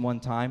conversation one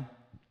time,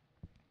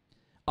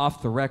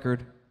 off the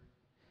record.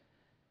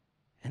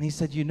 And he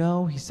said, you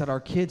know, he said, our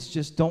kids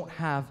just don't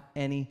have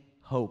any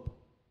hope.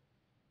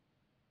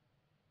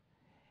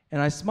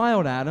 And I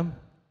smiled at him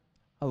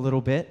a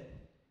little bit,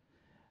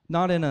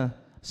 not in a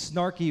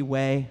snarky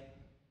way,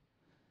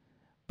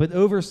 but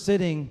over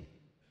sitting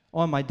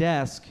on my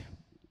desk,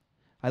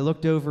 I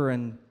looked over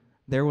and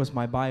there was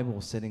my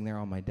Bible sitting there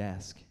on my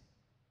desk.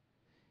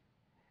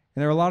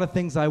 And there were a lot of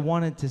things I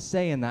wanted to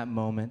say in that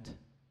moment,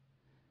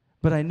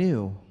 but I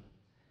knew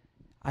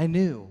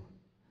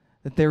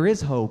that there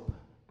is hope.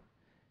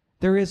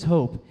 There is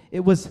hope.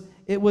 It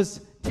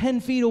was 10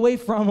 feet away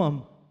from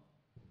him.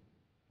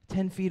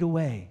 10 feet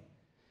away.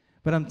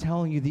 But I'm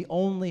telling you, the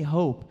only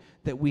hope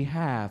that we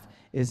have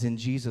is in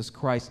Jesus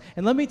Christ.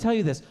 And let me tell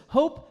you this,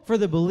 hope for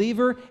the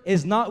believer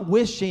is not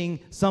wishing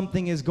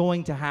something is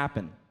going to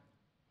happen.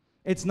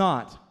 It's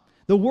not.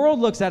 The world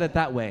looks at it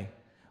that way.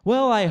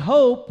 Well, I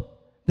hope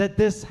that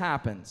this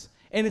happens.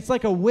 And it's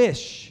like a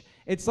wish.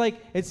 It's like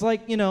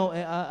you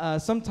know,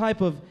 some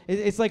type of,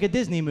 it's like a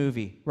Disney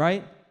movie,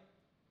 right?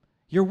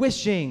 You're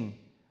wishing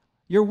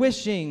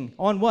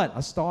on what?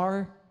 A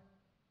star?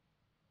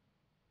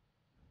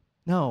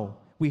 No,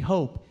 we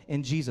hope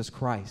in Jesus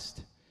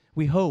Christ.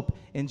 We hope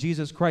in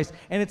Jesus Christ.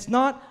 And it's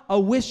not a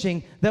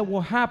wishing that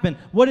will happen.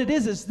 What it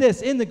is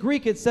this. In the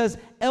Greek, it says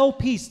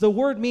elpis. The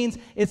word means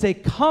it's a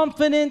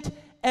confident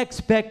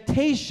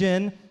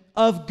expectation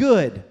of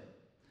good.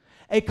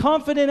 A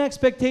confident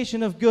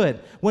expectation of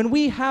good. When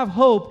we have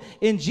hope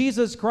in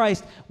Jesus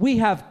Christ, we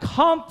have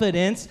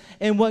confidence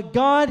in what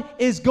God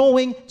is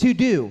going to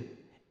do.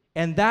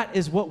 And that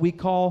is what we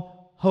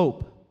call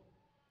hope.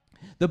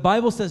 The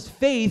Bible says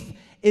faith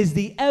is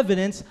the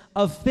evidence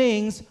of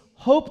things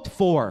hoped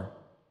for.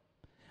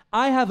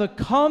 I have a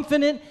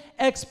confident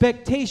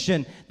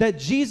expectation that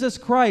Jesus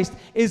Christ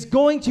is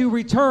going to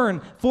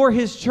return for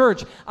His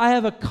church. I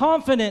have a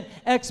confident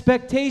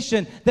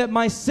expectation that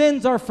my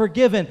sins are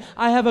forgiven.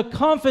 I have a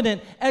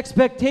confident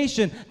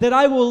expectation that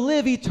I will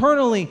live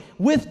eternally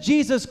with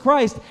Jesus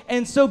Christ.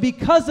 And so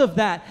because of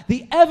that,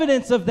 the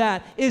evidence of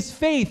that is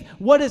faith.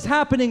 What is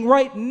happening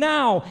right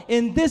now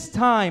in this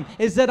time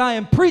is that I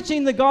am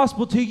preaching the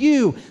gospel to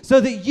you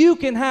so that you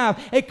can have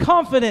a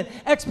confident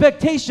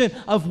expectation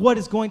of what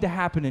is going to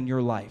happen in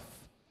your life.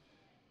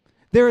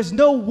 There is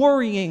no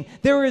worrying.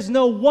 There is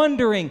no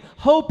wondering.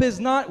 Hope is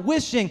not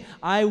wishing.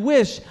 I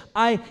wish.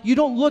 You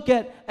don't look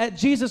at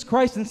Jesus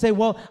Christ and say,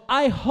 well,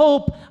 I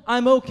hope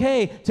I'm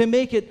okay to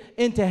make it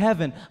into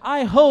heaven.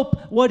 I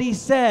hope what He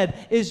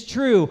said is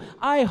true.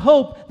 I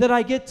hope that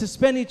I get to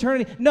spend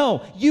eternity.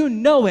 No, you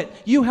know it.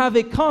 You have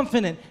a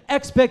confident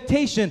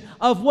expectation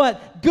of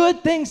what?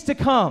 Good things to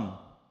come.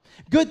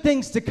 Good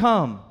things to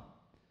come.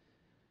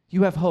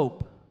 You have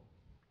hope.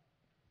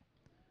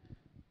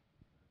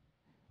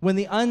 When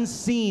the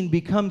unseen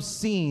becomes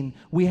seen,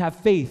 we have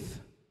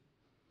faith.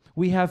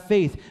 We have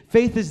faith.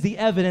 Faith is the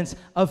evidence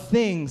of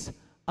things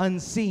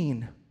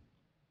unseen.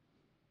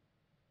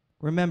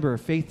 Remember,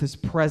 faith is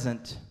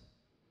present.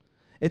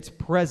 It's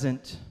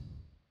present.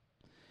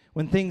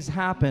 When things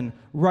happen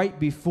right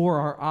before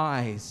our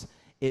eyes,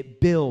 it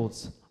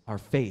builds our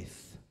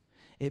faith.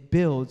 It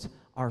builds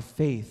our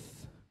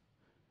faith.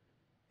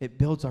 It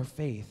builds our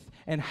faith.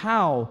 And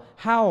how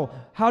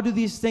do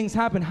these things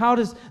happen? How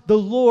does the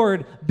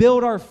Lord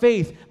build our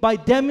faith? By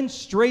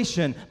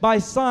demonstration, by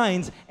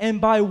signs,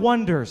 and by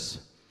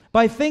wonders.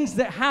 By things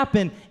that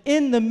happen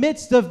in the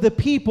midst of the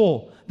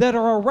people that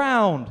are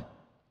around.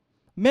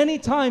 Many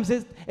times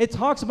it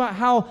talks about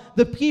how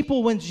the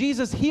people, when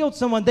Jesus healed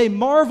someone, they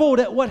marveled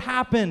at what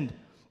happened.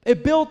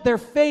 It built their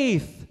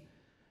faith.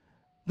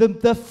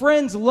 The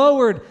friends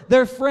lowered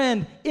their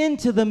friend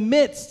into the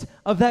midst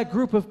of that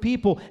group of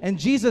people, and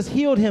Jesus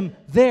healed him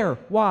there.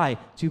 Why?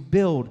 To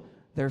build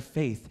their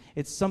faith.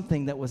 It's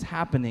something that was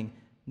happening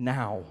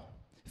now.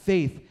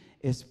 Faith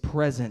is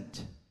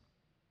present.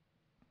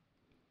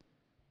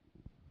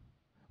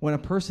 When a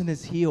person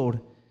is healed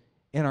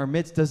in our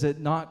midst, does it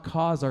not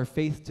cause our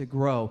faith to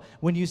grow?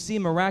 When you see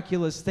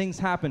miraculous things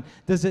happen,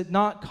 does it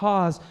not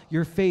cause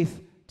your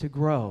faith to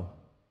grow?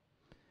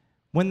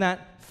 When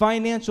that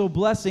financial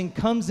blessing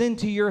comes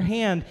into your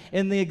hand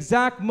in the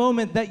exact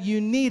moment that you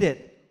need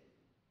it,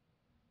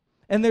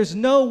 and there's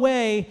no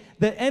way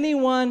that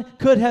anyone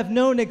could have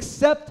known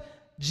except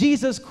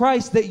Jesus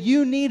Christ that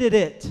you needed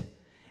it,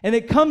 and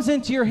it comes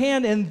into your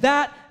hand in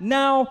that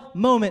now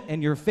moment,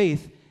 and your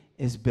faith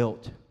is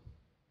built.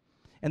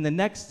 And the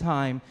next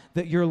time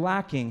that you're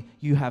lacking,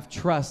 you have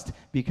trust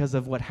because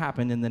of what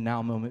happened in the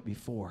now moment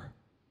before.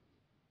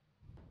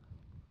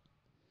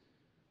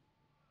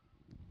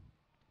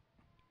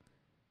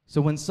 So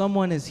when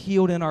someone is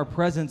healed in our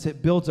presence,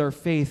 it builds our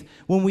faith.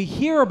 When we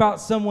hear about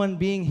someone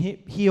being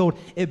healed,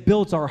 it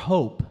builds our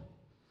hope.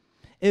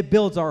 It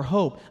builds our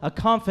hope, a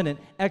confident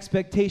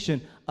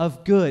expectation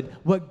of good.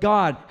 What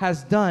God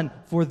has done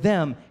for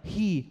them,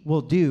 He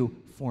will do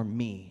for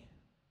me.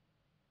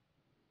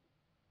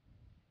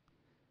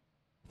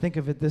 Think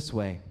of it this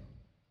way.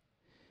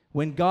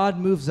 When God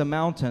moves a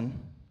mountain,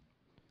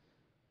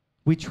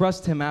 we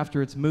trust Him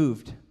after it's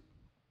moved.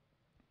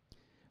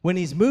 When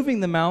He's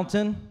moving the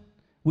mountain,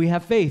 we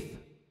have faith.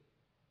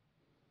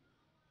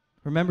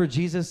 Remember,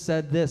 Jesus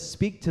said this,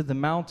 "Speak to the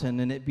mountain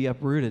and it be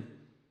uprooted."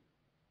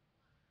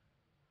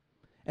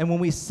 And when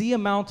we see a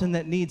mountain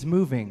that needs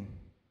moving,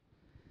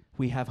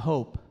 we have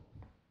hope.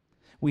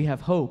 We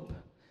have hope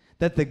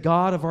that the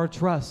God of our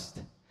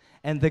trust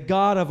and the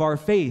God of our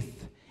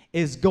faith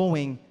is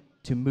going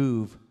to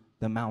move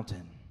the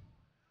mountain.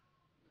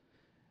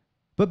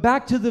 But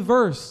back to the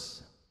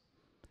verse.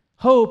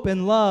 Hope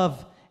and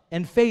love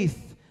and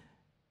faith.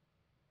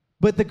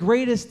 But the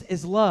greatest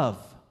is love,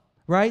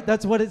 right?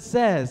 That's what it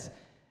says.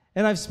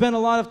 And I've spent a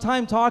lot of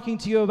time talking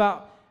to you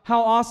about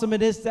how awesome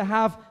it is to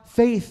have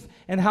faith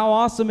and how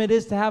awesome it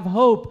is to have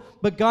hope.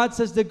 But God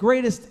says the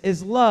greatest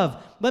is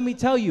love. Let me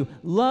tell you,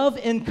 love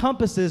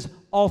encompasses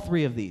all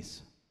three of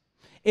these.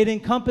 It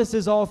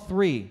encompasses all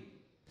three.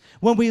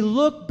 When we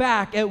look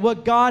back at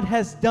what God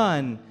has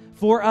done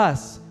for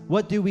us,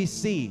 what do we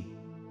see?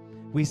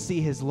 We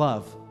see His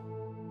love.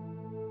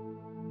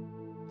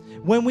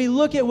 When we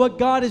look at what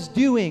God is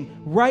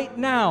doing right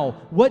now,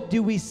 what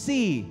do we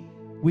see?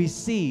 We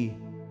see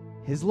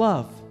His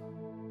love.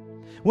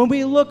 When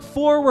we look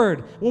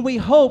forward, when we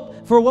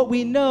hope for what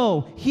we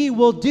know He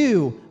will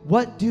do,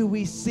 what do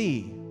we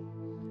see?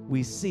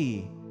 We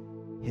see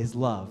His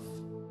love.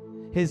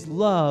 His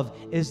love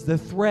is the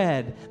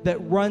thread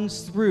that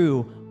runs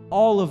through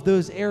all of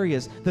those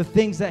areas, the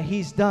things that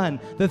He's done,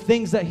 the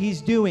things that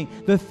He's doing,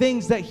 the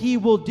things that He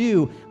will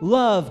do.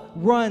 Love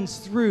runs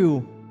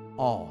through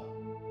all.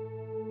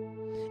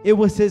 It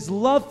was His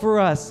love for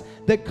us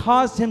that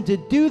caused Him to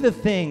do the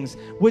things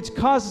which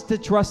cause us to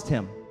trust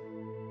Him.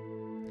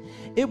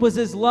 It was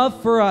His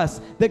love for us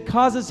that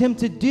causes Him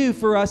to do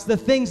for us the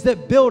things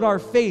that build our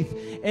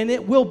faith. And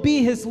it will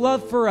be His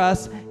love for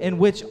us in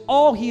which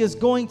all He is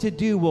going to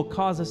do will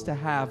cause us to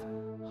have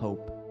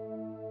hope.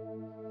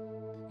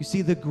 You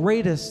see, the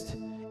greatest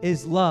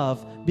is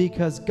love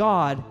because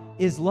God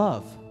is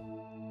love.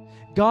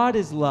 God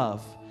is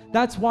love.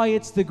 That's why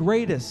it's the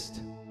greatest.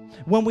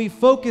 When we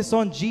focus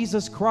on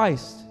Jesus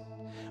Christ,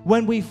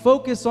 when we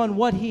focus on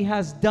what He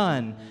has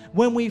done,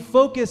 when we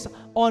focus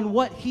on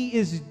what He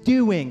is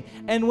doing,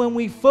 and when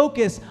we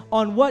focus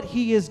on what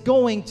He is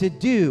going to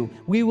do,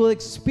 we will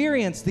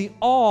experience the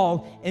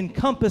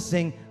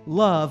all-encompassing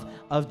love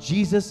of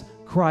Jesus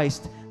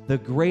Christ, the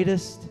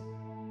greatest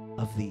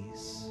of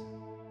these.